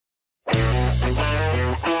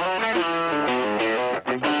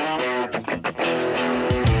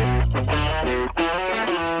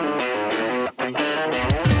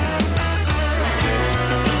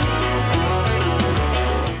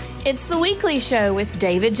weekly show with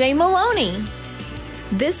David J. Maloney.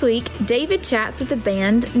 This week, David chats with the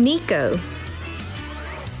band Nico.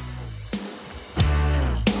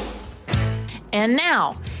 And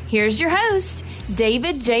now, here's your host,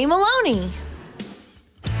 David J. Maloney.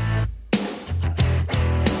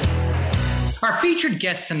 Our featured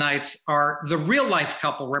guests tonight are the real-life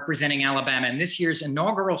couple representing Alabama in this year's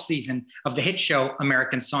inaugural season of the hit show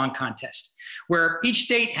American Song Contest, where each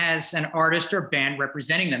state has an artist or band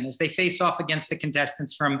representing them as they face off against the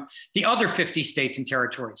contestants from the other 50 states and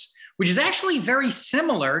territories, which is actually very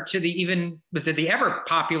similar to the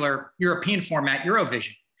ever-popular European format,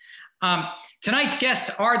 Eurovision. Tonight's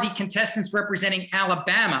guests are the contestants representing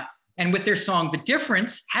Alabama, and with their song The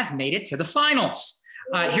Difference, have made it to the finals.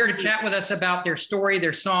 Here to chat with us about their story,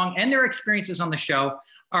 their song, and their experiences on the show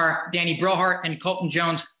are Dani Brillhart and Colton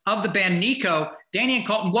Jones of the band Nico. Dani and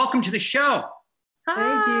Colton, welcome to the show.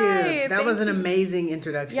 Hi. Thank you. That was an amazing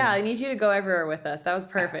introduction. Yeah, I need you to go everywhere with us. That was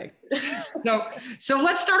perfect. So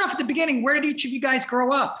let's start off at the beginning. Where did each of you guys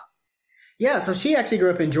grow up? Yeah, so she actually grew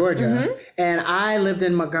up in Georgia, and I lived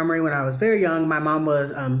in Montgomery when I was very young. My mom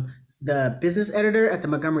was the business editor at the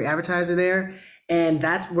Montgomery Advertiser there. And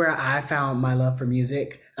that's where I found my love for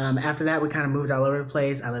music. After that, we kind of moved all over the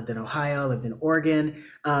place. I lived in Ohio, lived in Oregon.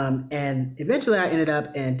 And eventually I ended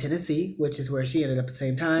up in Tennessee, which is where she ended up at the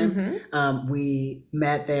same time. We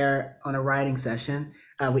met there on a writing session.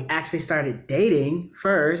 We actually started dating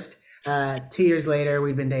first. 2 years later,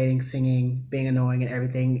 we'd been dating, singing, being annoying and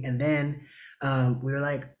everything. And then we were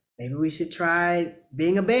like, maybe we should try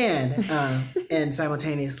being a band. And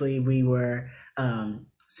simultaneously, we were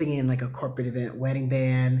singing in like a corporate event, wedding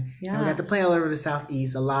band. Yeah. And we got to play all over the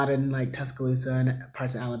Southeast, a lot in like Tuscaloosa and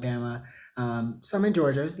parts of Alabama, some in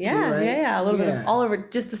Georgia too, right? Yeah, a little bit of all over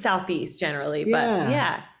just the Southeast generally, but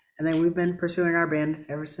yeah. And then we've been pursuing our band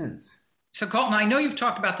ever since. So Colton, I know you've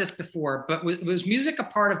talked about this before, but was music a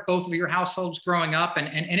part of both of your households growing up?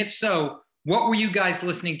 And if so, what were you guys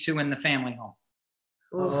listening to in the family home?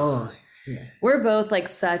 Oh, yeah. We're both like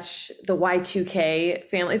such the Y2K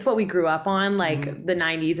family. It's what we grew up on, like the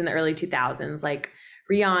 90s and the early 2000s, like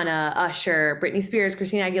Rihanna, Usher, Britney Spears,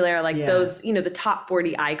 Christina Aguilera, like those, the top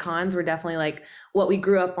 40 icons were definitely like what we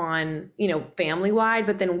grew up on, family wide.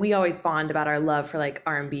 But then we always bond about our love for like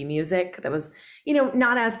R&B music that was,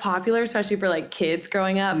 not as popular, especially for like kids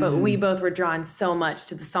growing up. But we both were drawn so much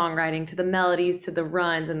to the songwriting, to the melodies, to the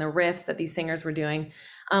runs and the riffs that these singers were doing,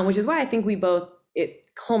 which is why I think it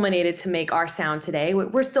culminated to make our sound today.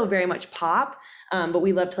 We're still very much pop, but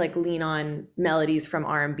we love to like lean on melodies from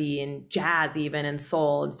R&B and jazz even and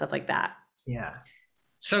soul and stuff like that. Yeah.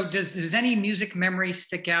 So does any music memory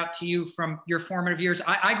stick out to you from your formative years?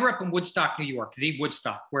 I grew up in Woodstock, New York, the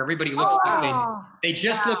Woodstock, where everybody looks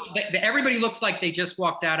everybody looks like they just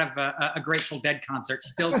walked out of a Grateful Dead concert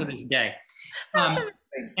still to this day.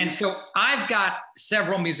 And so I've got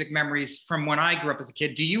several music memories from when I grew up as a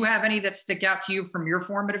kid. Do you have any that stick out to you from your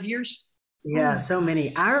formative years? Yeah, so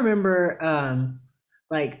many. I remember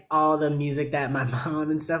like all the music that my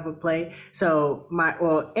mom and stuff would play. So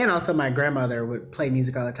and also my grandmother would play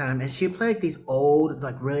music all the time. And she'd play like these old,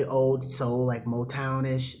 like really old soul, like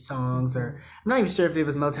Motown-ish songs, or I'm not even sure if it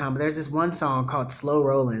was Motown, but there's this one song called Slow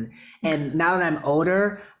Rollin'. And now that I'm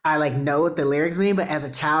older, I like know what the lyrics mean, but as a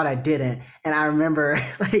child, I didn't. And I remember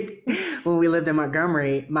like when we lived in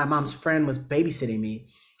Montgomery, my mom's friend was babysitting me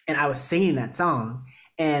and I was singing that song.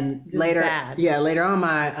 And later on,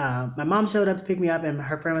 my mom showed up to pick me up and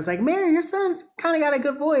her friend was like, Mary, your son's kind of got a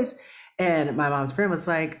good voice. And my mom's friend was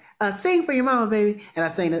like, sing for your mama, baby. And I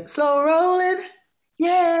sang it, slow rolling,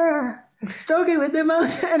 yeah, stroke it with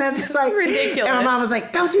emotion. And I'm just like, ridiculous. And my mom was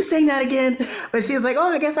like, don't you sing that again. But she was like, oh,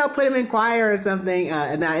 I guess I'll put him in choir or something.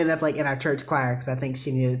 And I ended up like in our church choir because I think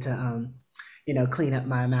she needed to, clean up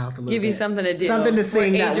my mouth a little bit. Give you something to do. Something to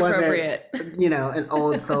sing that wasn't, an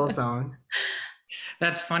old soul song.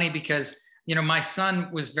 That's funny because, my son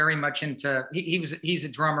was very much into, he's a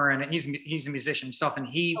drummer and he's a musician himself. And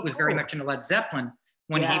he was very much into Led Zeppelin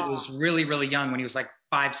when he was really, really young, when he was like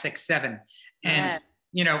 5, 6, 7. And,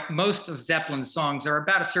 most of Zeppelin's songs are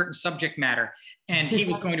about a certain subject matter. And he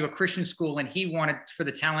was going to a Christian school and he wanted for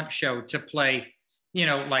the talent show to play,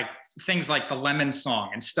 like things like the Lemon Song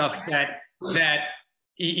and stuff that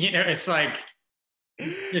it's like,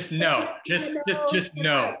 just no.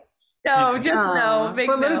 No, just no.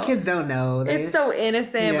 But little kids don't know. It's so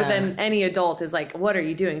innocent, but then any adult is like, what are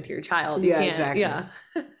you doing to your child? You can't, exactly. Yeah.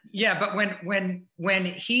 Yeah, but when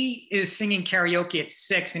he is singing karaoke at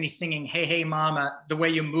 6 and he's singing, hey, hey, mama, the way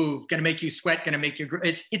you move, gonna make you sweat, gonna make you,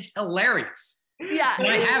 it's hilarious. Yeah. And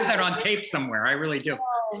I have that on tape somewhere. I really do.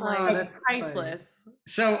 Oh my God, priceless.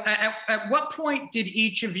 So at what point did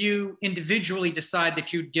each of you individually decide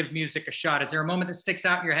that you'd give music a shot? Is there a moment that sticks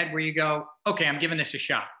out in your head where you go, okay, I'm giving this a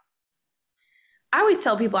shot? I always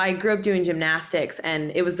tell people I grew up doing gymnastics,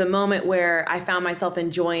 and it was the moment where I found myself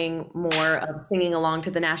enjoying more of singing along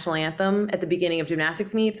to the national anthem at the beginning of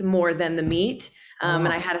gymnastics meets more than the meet. And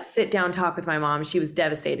I had a sit down talk with my mom. She was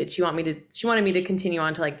devastated. She wanted me to continue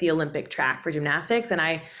on to like the Olympic track for gymnastics. And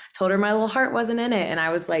I told her my little heart wasn't in it. And I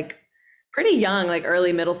was like pretty young, like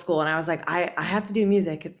early middle school. And I was like, I have to do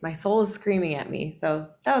music. My soul is screaming at me. So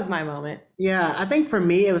that was my moment. Yeah, I think for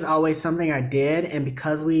me, it was always something I did. And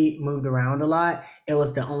because we moved around a lot, it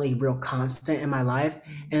was the only real constant in my life.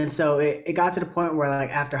 And so it got to the point where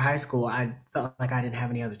like after high school, I felt like I didn't have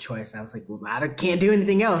any other choice. I was like, well, I can't do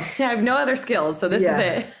anything else. I have no other skills. So this is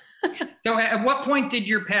it. So at what point did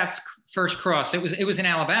your paths first cross? It was in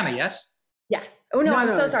Alabama, yes? Yes. Oh, no, I'm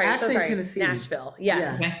so sorry. Actually, so sorry. Tennessee. Nashville.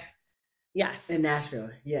 Yes. Yeah. Okay. Yes. In Nashville.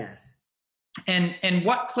 Yes. And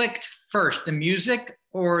what clicked first, the music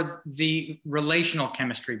or the relational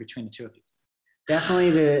chemistry between the two of you?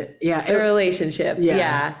 Definitely the relationship.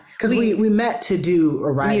 Yeah. Because we met to do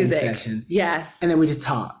a writing music session. Yes. And then we just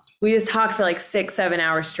talked. We just talked for like 6-7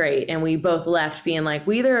 hours straight, and we both left being like,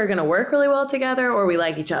 we either are going to work really well together or we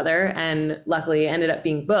like each other. And luckily it ended up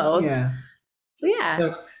being both. Yeah.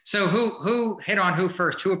 Yeah. So who hit on who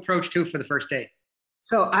first? Who approached who for the first date?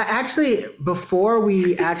 So I actually, before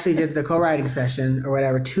we actually did the co-writing session or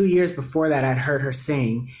whatever, 2 years before that, I'd heard her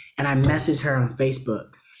sing, and I messaged her on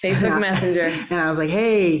Facebook. Messenger. And I was like,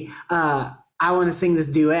 hey, I want to sing this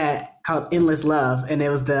duet called Endless Love. And it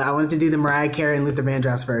was I wanted to do the Mariah Carey and Luther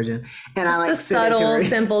Vandross version. And I like sent it to her.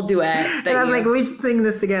 Simple duet. And I was like, we should sing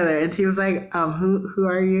this together. And she was like, who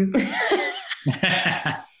are you?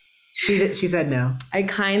 She said no. I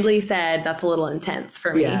kindly said that's a little intense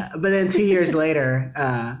for me. Yeah, but then 2 years later,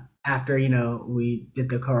 after we did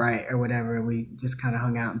the co-write or whatever, we just kind of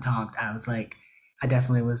hung out and talked. I was like, I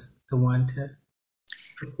definitely was the one to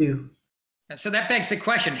pursue. So that begs the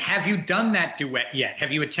question: have you done that duet yet?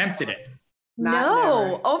 Have you attempted it? No.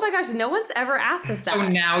 Never. Oh my gosh, no one's ever asked us that. So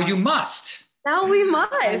now you must. Now we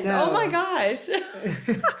must. Oh my gosh.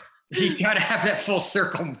 You got to have that full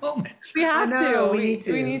circle moment. We have to. We need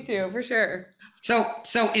to. We need to, for sure. So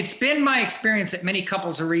it's been my experience that many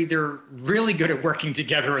couples are either really good at working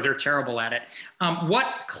together or they're terrible at it. What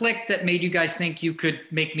clicked that made you guys think you could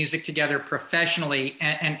make music together professionally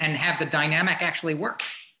and have the dynamic actually work?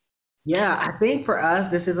 Yeah, I think for us,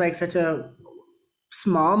 this is like such a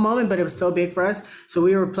small moment, but it was so big for us. So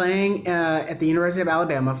we were playing at the University of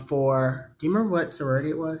Alabama do you remember what sorority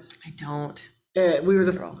it was? I don't. We were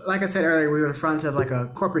like I said earlier, we were in front of like a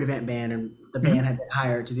corporate event band, and the band had been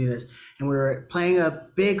hired to do this. And we were playing a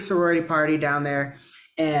big sorority party down there,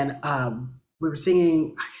 and we were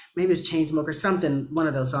singing, maybe it was Chainsmokers, something, one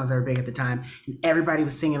of those songs that were big at the time. And everybody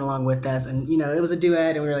was singing along with us. And, it was a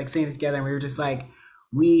duet, and we were like singing together, and we were just like,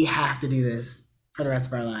 we have to do this for the rest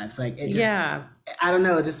of our lives. Like, it just, I don't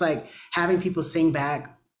know, just like having people sing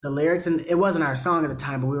back the lyrics, and it wasn't our song at the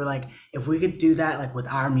time, but we were like, if we could do that like with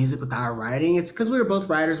our music, with our writing, it's because we were both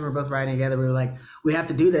writers, we were both writing together, we were like, we have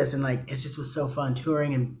to do this. And like, it just was so fun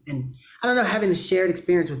touring and I don't know, having the shared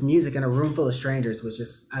experience with music in a room full of strangers was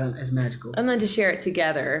just, it's magical. And then to share it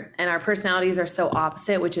together, and our personalities are so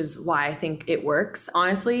opposite, which is why I think it works,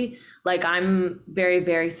 honestly. Like, I'm very,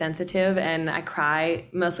 very sensitive, and I cry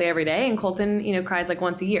mostly every day, and Colton, cries like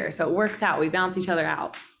once a year. So it works out. We balance each other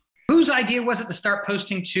out. Whose idea was it to start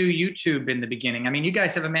posting to YouTube in the beginning? I mean, you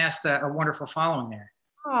guys have amassed a wonderful following there.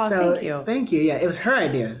 Oh, thank you. Thank you. Yeah, it was her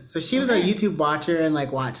idea. So she was a YouTube watcher and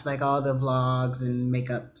like watched like all the vlogs and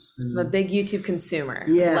makeups. And, I'm a big YouTube consumer.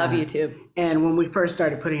 Yeah. Love YouTube. And when we first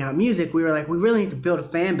started putting out music, we were like, we really need to build a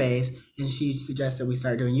fan base. And she suggested we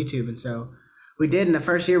start doing YouTube. And so we did. In the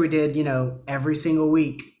first year we did, every single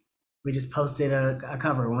week. We just posted a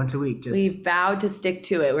cover once a week. We vowed to stick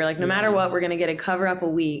to it. We're like, no matter what, we're going to get a cover up a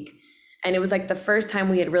week. And it was like the first time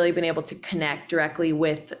we had really been able to connect directly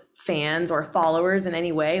with fans or followers in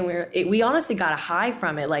any way. And we honestly got a high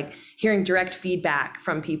from it, like hearing direct feedback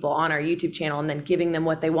from people on our YouTube channel and then giving them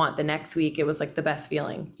what they want the next week. It was like the best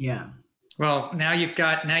feeling. Yeah. Well, now you've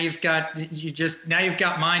got mine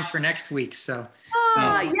for next week. So. Yes,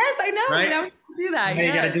 I know. Right? Now we can do that.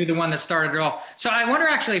 You got to do the one that started it all. So I wonder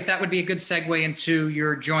actually if that would be a good segue into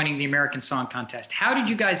your joining the American Song Contest. How did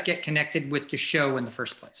you guys get connected with the show in the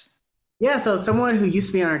first place? Yeah, so someone who used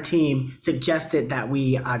to be on our team suggested that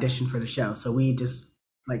we audition for the show. So we just,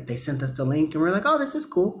 they sent us the link and we're like, oh, this is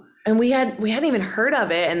cool. And we hadn't even heard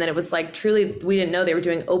of it. And then it was like, truly, we didn't know they were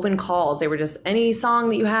doing open calls. They were just any song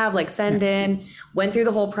that you have, like send in, went through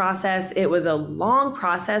the whole process. It was a long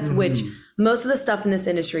process, which most of the stuff in this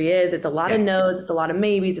industry is. It's a lot of no's, it's a lot of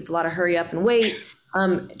maybes, it's a lot of hurry up and wait.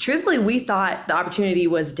 Truthfully, we thought the opportunity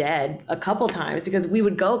was dead a couple times because we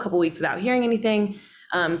would go a couple weeks without hearing anything.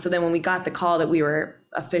 So then when we got the call that we were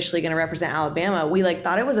officially going to represent Alabama, we like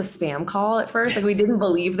thought it was a spam call at first. Like we didn't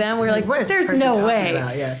believe them. We were like, there's no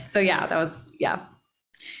way. So yeah, that was,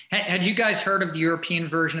 Had you guys heard of the European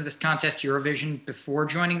version of this contest, Eurovision, before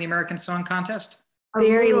joining the American Song Contest?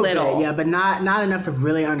 Very little. Bit, yeah, but not enough to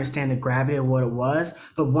really understand the gravity of what it was.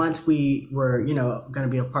 But once we were, going to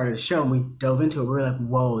be a part of the show and we dove into it, we were like,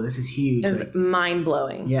 whoa, this is huge. It was mind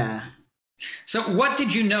blowing. Yeah. So what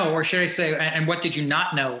did you know, or should I say, and what did you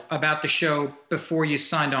not know about the show before you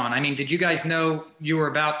signed on? I mean, did you guys know you were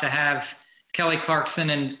about to have Kelly Clarkson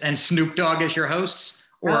and Snoop Dogg as your hosts?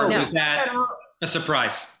 Or was that a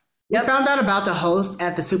surprise? We found out about the host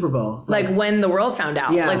at the Super Bowl. Like when the world found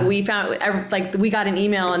out. Yeah. Like we got an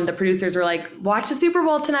email and the producers were like, watch the Super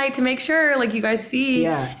Bowl tonight to make sure like you guys see.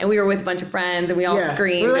 Yeah. And we were with a bunch of friends and we all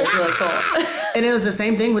screamed. It was really cool. And it was the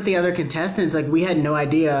same thing with the other contestants. Like we had no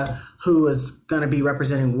idea who was going to be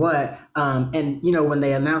representing what. And, when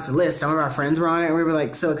they announced the list, some of our friends were on it and we were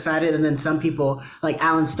like so excited. And then some people like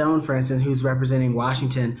Alan Stone, for instance, who's representing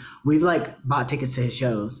Washington, we've like bought tickets to his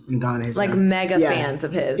shows and gone to his shows. Mega fans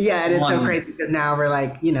of his. Yeah. And it's so crazy because now we're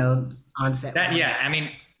like, on set. I mean,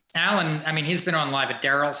 Alan, he's been on live at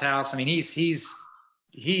Daryl's house. I mean,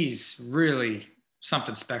 he's really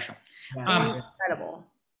something special. Yeah, incredible.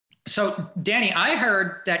 So, Dani, I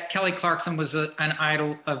heard that Kelly Clarkson was an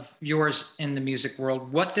idol of yours in the music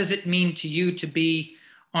world. What does it mean to you to be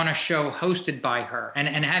on a show hosted by her?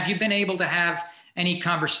 And have you been able to have any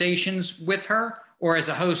conversations with her? Or as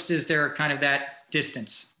a host, is there kind of that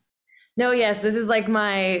distance? No, yes. This is like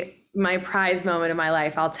my prize moment in my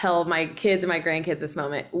life. I'll tell my kids and my grandkids this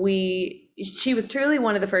moment. She was truly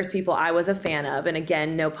one of the first people I was a fan of. And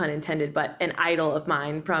again, no pun intended, but an idol of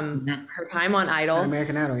mine from her time on Idol.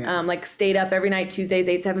 American Idol, yeah. Like stayed up every night, Tuesdays,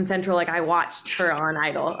 8, 7 Central. Like I watched her on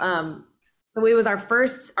Idol. So it was our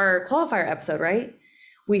qualifier episode, right?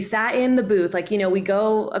 We sat in the booth, we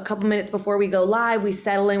go a couple minutes before we go live, we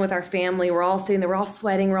settle in with our family. We're all sitting there, we're all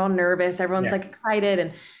sweating, we're all nervous. Everyone's excited.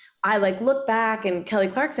 And I look back and Kelly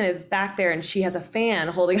Clarkson is back there and she has a fan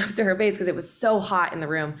holding up to her face because it was so hot in the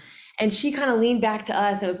room. And she kind of leaned back to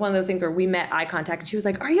us. And it was one of those things where we met eye contact and she was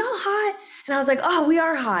like, are y'all hot? And I was like, oh, we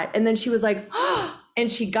are hot. And then she was like, oh, and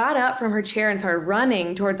she got up from her chair and started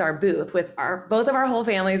running towards our booth with both of our whole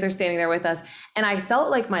families are standing there with us. And I felt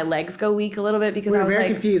like my legs go weak a little bit because I was very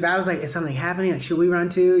confused. I was like, is something happening? Like, should we run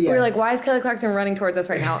too? Yeah. We were like, why is Kelly Clarkson running towards us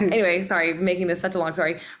right now? Anyway, sorry, making this such a long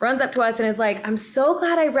story. Runs up to us and is like, I'm so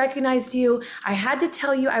glad I recognized you. I had to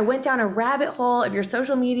tell you, I went down a rabbit hole of your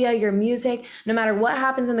social media, your music. No matter what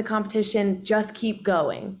happens in the competition, just keep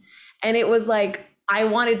going. And it was like, I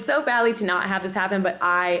wanted so badly to not have this happen, but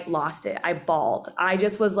I lost it. I bawled. I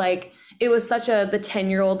just was like, it was such the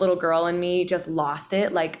 10-year-old little girl in me just lost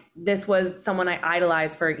it. Like this was someone I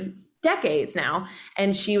idolized for decades now.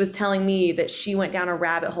 And she was telling me that she went down a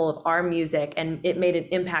rabbit hole of our music and it made an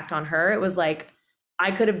impact on her. It was like,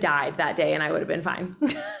 I could have died that day and I would have been fine.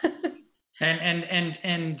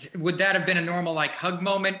 And would that have been a normal hug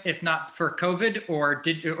moment if not for COVID, or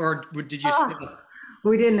did you still?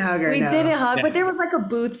 We didn't hug her. We didn't hug, but there was a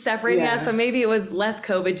booth separating us. So maybe it was less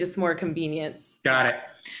COVID, just more convenience. Got it.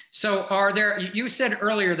 So you said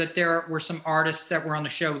earlier that there were some artists that were on the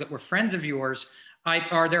show that were friends of yours.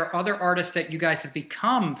 Are there other artists that you guys have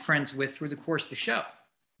become friends with through the course of the show?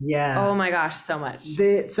 Yeah. Oh my gosh, so much.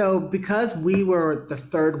 So because we were the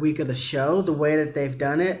third week of the show, the way that they've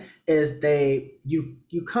done it is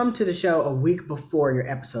you come to the show a week before your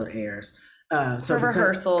episode airs. For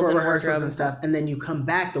rehearsals and stuff. And then you come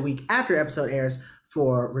back the week after episode airs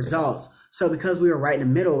for results. So because we were right in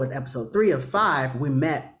the middle with episode 3 of 5, we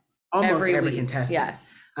met almost every contestant.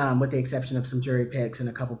 Yes. With the exception of some jury picks and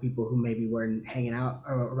a couple people who maybe weren't hanging out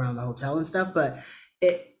around the hotel and stuff. But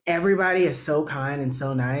everybody is so kind and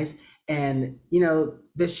so nice. And,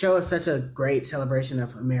 this show is such a great celebration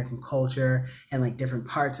of American culture and different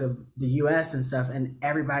parts of the US and stuff. And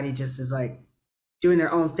everybody just is doing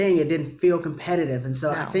their own thing. It didn't feel competitive. And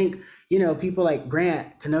so I think, people like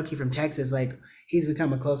Grant Kanoki from Texas, he's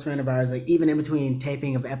become a close friend of ours. Even in between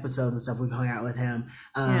taping of episodes and stuff, we hung out with him.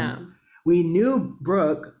 We knew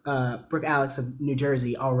Brooke Alex of New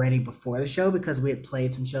Jersey already before the show because we had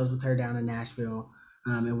played some shows with her down in Nashville.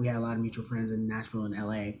 And we had a lot of mutual friends in Nashville and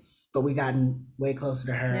LA. but we've gotten way closer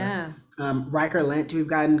to her. Yeah. Riker Lynch, we've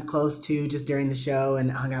gotten close to just during the show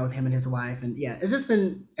and hung out with him and his wife. And yeah, it's just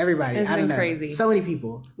been everybody. It's been crazy. So many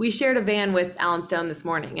people. We shared a van with Alan Stone this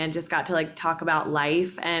morning and just got to like talk about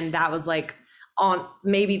life. And that was like on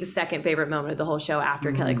maybe the second favorite moment of the whole show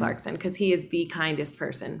after Kelly Clarkson, because he is the kindest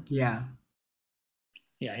person. Yeah.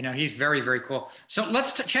 Yeah, you know, he's very, very cool. So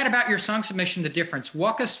let's chat about your song submission, The Difference.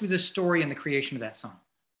 Walk us through the story and the creation of that song.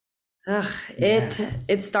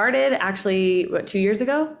 It started actually, 2 years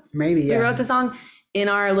ago? Maybe, yeah. We wrote the song in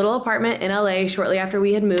our little apartment in LA shortly after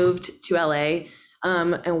we had moved to LA.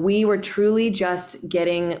 And we were truly just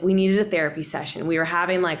we needed a therapy session. We were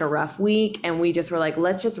having like a rough week and we just were like,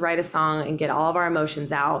 let's just write a song and get all of our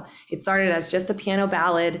emotions out. It started as just a piano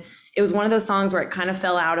ballad. It was one of those songs where it kind of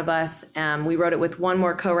fell out of us. We wrote it with one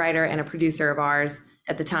more co-writer and a producer of ours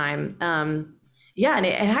at the time. And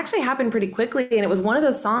it actually happened pretty quickly. And it was one of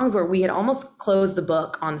those songs where we had almost closed the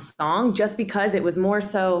book on the song just because it was more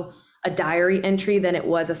so a diary entry than it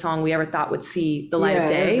was a song we ever thought would see the light of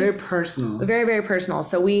day. It was very personal. Very, very personal.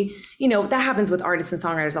 So that happens with artists and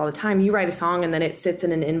songwriters all the time. You write a song and then it sits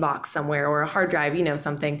in an inbox somewhere or a hard drive,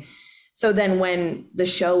 something. So then when the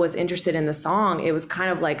show was interested in the song, it was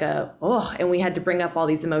kind of like and we had to bring up all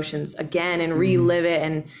these emotions again and relive it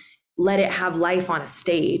and let it have life on a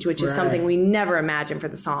stage, which is something we never imagined for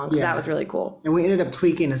the song. So that was really cool. And we ended up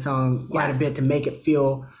tweaking the song quite a bit to make it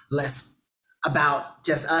feel less about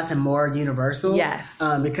just us and more universal. Yes.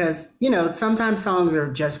 Because, sometimes songs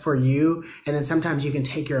are just for you. And then sometimes you can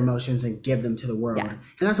take your emotions and give them to the world. Yes.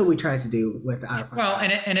 And that's what we tried to do with our fun. Well,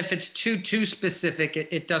 and if it's too specific,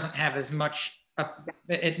 it doesn't have as much,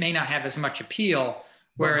 it may not have as much appeal.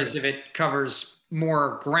 Whereas if it covers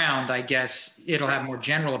more ground, I guess it'll have more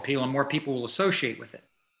general appeal and more people will associate with it.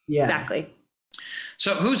 Yeah. Exactly.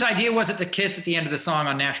 So whose idea was it to kiss at the end of the song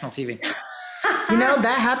on national TV?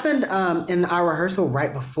 That happened in our rehearsal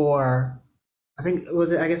right before, I think,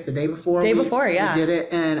 the day before? We did it.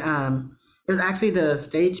 And it was actually the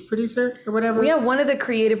stage producer or whatever. Yeah, one of the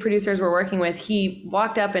creative producers we're working with, he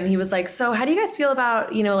walked up and he was like, so how do you guys feel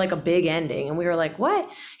about, like a big ending? And we were like, what?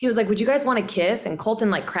 He was like, would you guys want to kiss? And Colton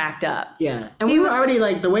like cracked up. Yeah. And we were already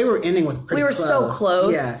like, the way we were ending was pretty close. We were so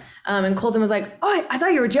close. Yeah. And Colton was like, oh, I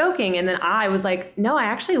thought you were joking. And then I was like, no, I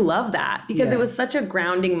actually love that because it was such a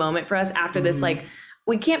grounding moment for us after this, like,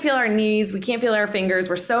 we can't feel our knees, we can't feel our fingers,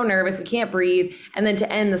 we're so nervous, we can't breathe. And then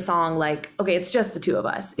to end the song, like, okay, it's just the two of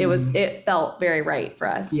us. It felt very right for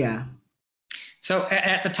us. Yeah. So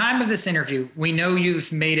at the time of this interview, we know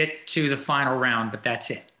you've made it to the final round, but that's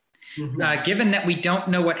it. Given that we don't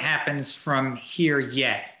know what happens from here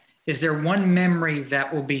yet, is there one memory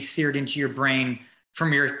that will be seared into your brain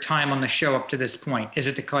from your time on the show up to this point? Is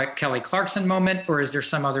it the Kelly Clarkson moment, or is there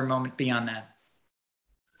some other moment beyond that?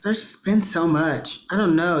 There's just been so much. I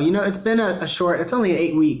don't know. It's been it's only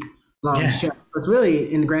an 8-week long show. It's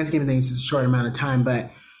really, in the grand scheme of things, it's a short amount of time, but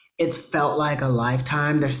it's felt like a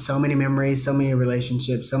lifetime. There's so many memories, so many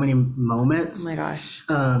relationships, so many moments. Oh my gosh.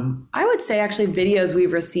 I would say actually videos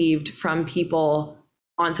we've received from people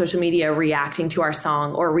on social media reacting to our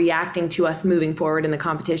song or reacting to us moving forward in the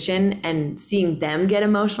competition and seeing them get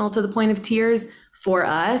emotional to the point of tears for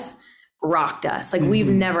us rocked us. Like we've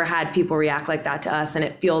never had people react like that to us. And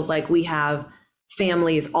it feels like we have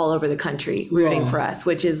families all over the country rooting for us,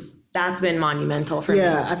 that's been monumental for me.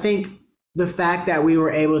 Yeah, I think the fact that we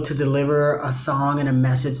were able to deliver a song and a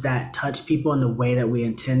message that touched people in the way that we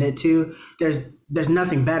intended to, there's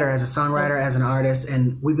nothing better as a songwriter, as an artist.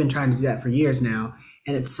 And we've been trying to do that for years now.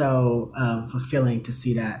 And it's so fulfilling to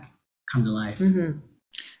see that come to life.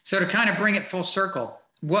 So to kind of bring it full circle,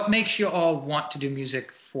 what makes you all want to do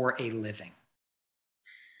music for a living?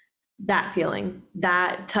 That feeling,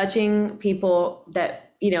 that touching people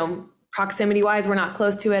that, proximity wise, we're not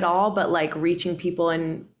close to at all, but like reaching people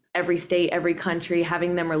in every state, every country,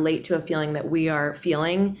 having them relate to a feeling that we are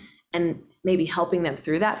feeling and maybe helping them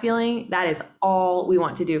through that feeling. That is all we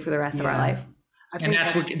want to do for the rest of our life. And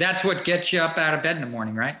that's what gets you up out of bed in the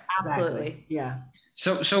morning, right? Absolutely. Exactly. Yeah.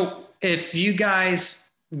 So if you guys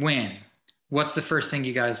win, what's the first thing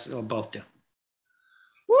you guys will both do?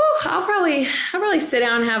 Woo, I'll probably sit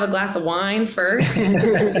down and have a glass of wine first.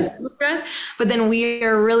 But then we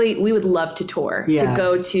would love to tour, to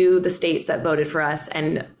go to the states that voted for us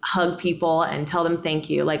and hug people and tell them thank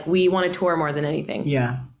you. Like we want to tour more than anything.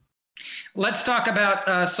 Yeah. Let's talk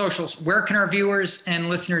about socials. Where can our viewers and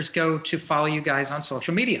listeners go to follow you guys on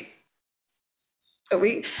social media?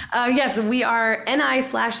 Yes, we are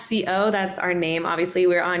NI/CO. That's our name. Obviously,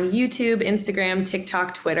 we're on YouTube, Instagram,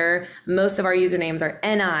 TikTok, Twitter. Most of our usernames are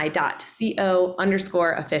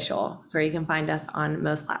NI.CO_official. That's where you can find us on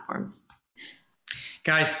most platforms.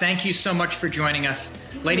 Guys, thank you so much for joining us.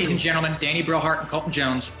 Ladies and gentlemen, Dani Brillhart and Colton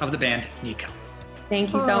Jones of the band Nico.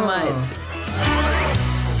 Thank you so much.